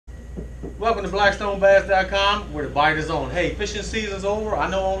Welcome to BlackstoneBass.com, where the bite is on. Hey, fishing season's over. I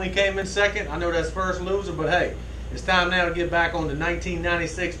know only came in second. I know that's first loser, but hey, it's time now to get back on the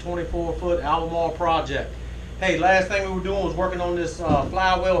 1996 24-foot Albemarle project. Hey, last thing we were doing was working on this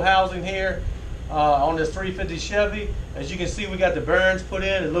flywheel housing here on this 350 Chevy. As you can see, we got the bearings put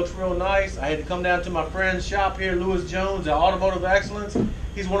in. It looks real nice. I had to come down to my friend's shop here, Lewis Jones at Automotive Excellence.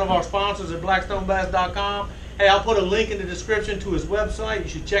 He's one of our sponsors at BlackstoneBass.com. Hey, I'll put a link in the description to his website. You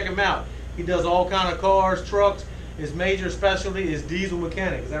should check him out. He does all kind of cars, trucks. His major specialty is diesel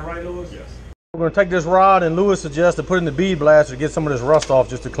mechanic. Is that right, Lewis? Yes. We're going to take this rod, and Lewis suggested put in the bead blaster to get some of this rust off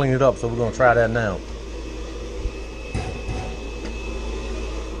just to clean it up. So we're going to try that now.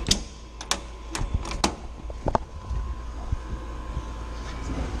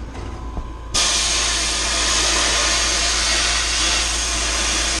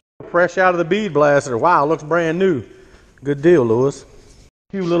 Fresh out of the bead blaster. Wow, looks brand new. Good deal, Lewis.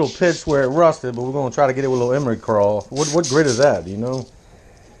 A few little pits where it rusted, but we're going to try to get it with a little emery crawl. What grit is that, do you know?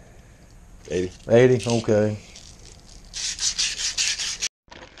 80. 80, okay.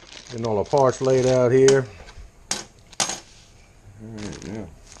 Getting all the parts laid out here. Yeah.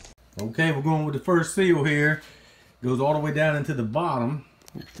 Okay, we're going with the first seal here. Goes all the way down into the bottom.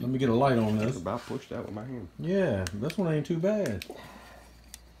 Let me get a light on this. I about pushed that with my hand. Yeah, this one ain't too bad.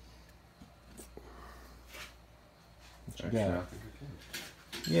 What you got?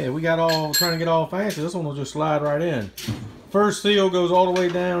 Yeah, we got all trying to get all fancy. This one will just slide right in. First seal goes all the way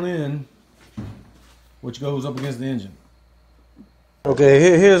down in, which goes up against the engine. Okay,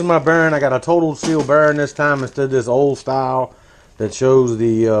 here's my bearing. I got a total seal bearing this time instead of this old style that shows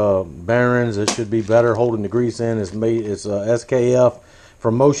the bearings. It should be better holding the grease in. It's SKF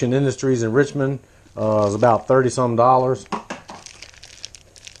from Motion Industries in Richmond. It's about $30-some.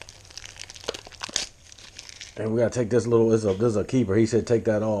 And we gotta take this little. This is a keeper. He said take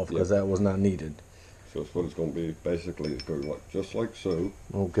that off because that was not needed. So it's what it's going to be. Basically, it's going like just like so.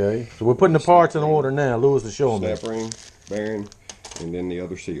 Okay. So we're putting the parts in order now. Lewis is showing me. Snap ring, bearing, and then the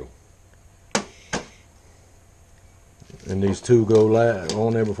other seal. And these two go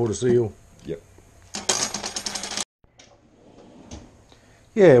on there before the seal. Yep.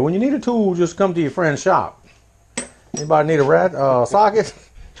 Yeah. When you need a tool, just come to your friend's shop. Anybody need a socket?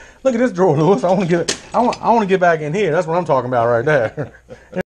 Look at this drawer, Lewis. I want to get back in here. That's what I'm talking about right there.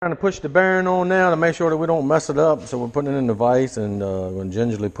 Trying to push the bearing on now to make sure that we don't mess it up. So we're putting it in the vise and we're going to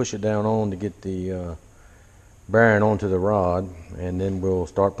gingerly push it down on to get the bearing onto the rod. And then we'll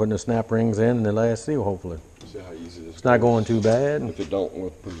start putting the snap rings in and the last seal, hopefully. See how easy this It's not going too bad. If it don't,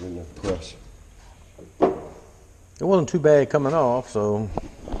 we'll put it in the press. It wasn't too bad coming off, so.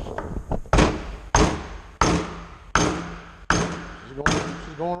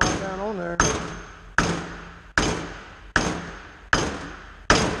 She's going right down on there.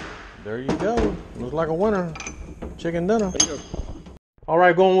 There you go. Looks like a winner. Chicken dinner. All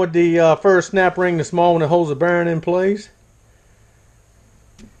right, going with the first snap ring, the small one that holds the bearing in place.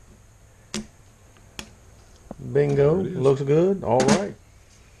 Bingo. Looks good. All right.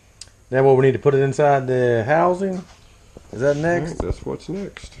 Now what we need to put it inside the housing. Is that next? Right, that's what's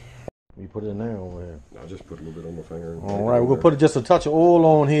next. You put it in there over here. I'll just put a little bit on my finger. All right, we're going to put just a touch of oil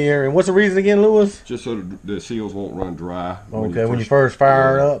on here. And what's the reason again, Lewis? Just so the seals won't run dry. Okay, when you first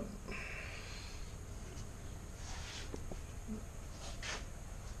fire it up.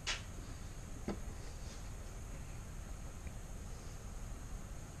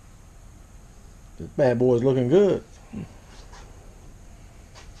 This bad boy's looking good.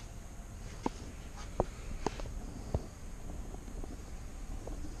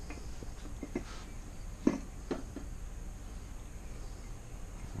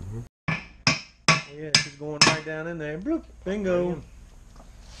 Yeah, she's going right down in there. Bloop, bingo.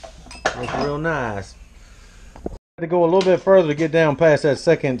 Looks real nice. To go a little bit further to get down past that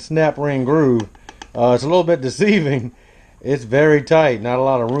second snap ring groove. It's a little bit deceiving. It's very tight. Not a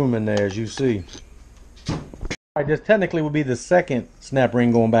lot of room in there, as you see. All right, this technically would be the second snap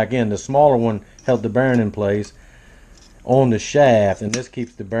ring going back in. The smaller one held the bearing in place on the shaft, and this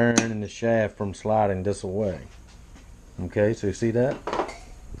keeps the bearing and the shaft from sliding this away. Okay, so you see that?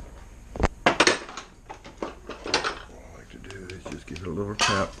 Give it a little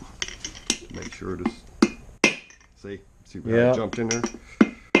tap. Make sure it is. See where I jumped in there?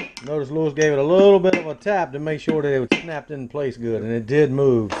 Notice Lewis gave it a little bit of a tap to make sure that it was snapped in place good, and it did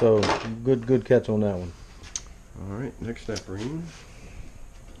move, so good catch on that one. Alright, next snap ring.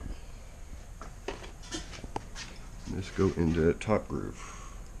 Let's go into that top groove.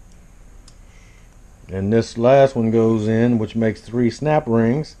 And this last one goes in, which makes 3 snap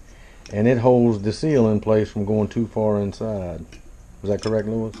rings, and it holds the seal in place from going too far inside. Is that correct,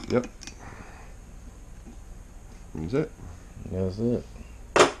 Lewis? Yep. That's it. That's it.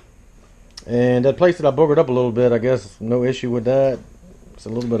 And that place that I boogered up a little bit, I guess no issue with that. It's a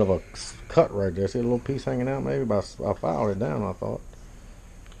little bit of a cut right there. See a little piece hanging out maybe? But I filed it down, I thought.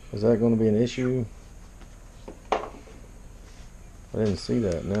 Is that going to be an issue? I didn't see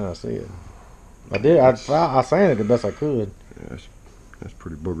that. Now I see it. I did. I sanded it the best I could. Yeah, that's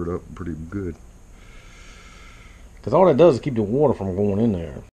pretty boogered up, pretty good. Because all that does is keep the water from going in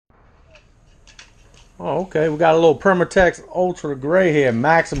there. Oh, okay. We got a little Permatex Ultra Gray here,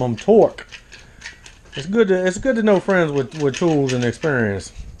 maximum torque. It's good to know friends with tools and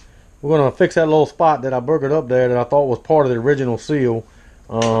experience. We're gonna fix that little spot that I boogered up there that I thought was part of the original seal,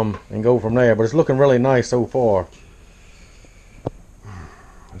 and go from there. But it's looking really nice so far.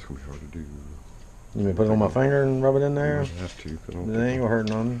 That's gonna be hard to do. You mean put it on my finger and rub it in there? I have to. It ain't gonna hurt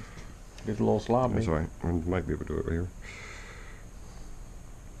none. Gets a little sloppy. That's all right. I might be able to do it right here.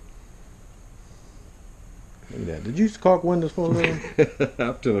 Look at that. Did you caulk windows for them?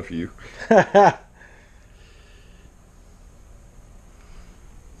 I've done a few.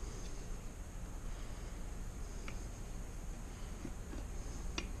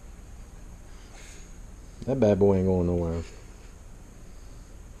 That bad boy ain't going nowhere.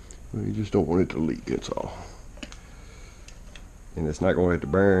 Well, you just don't want it to leak, that's all. And it's not going to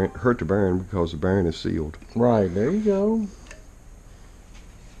hurt the bearing because the bearing is sealed. Right, there you go.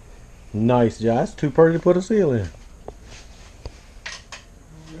 Nice, Josh. Too pretty to put a seal in.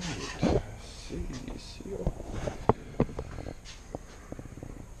 Right. Seal.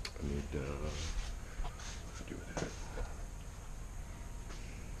 I need to do that.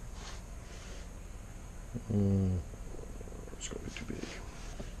 It's going to be too big.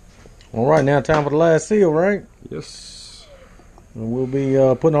 All right, now time for the last seal, right? Yes. And we'll be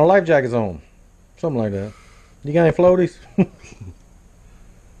putting our life jackets on. Something like that. You got any floaties?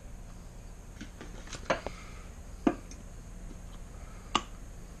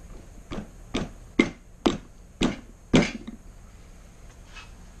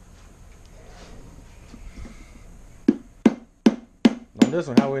 On this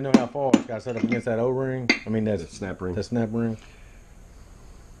one, how we know how far it's got to set up against that O-ring? I mean, that snap ring. That snap ring.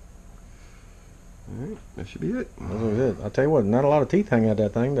 Alright, that should be it. That's it. I'll tell you what, not a lot of teeth hang out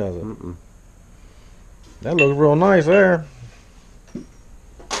that thing, does it? That looks real nice there.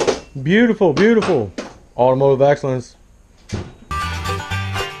 Beautiful, beautiful. Automotive excellence.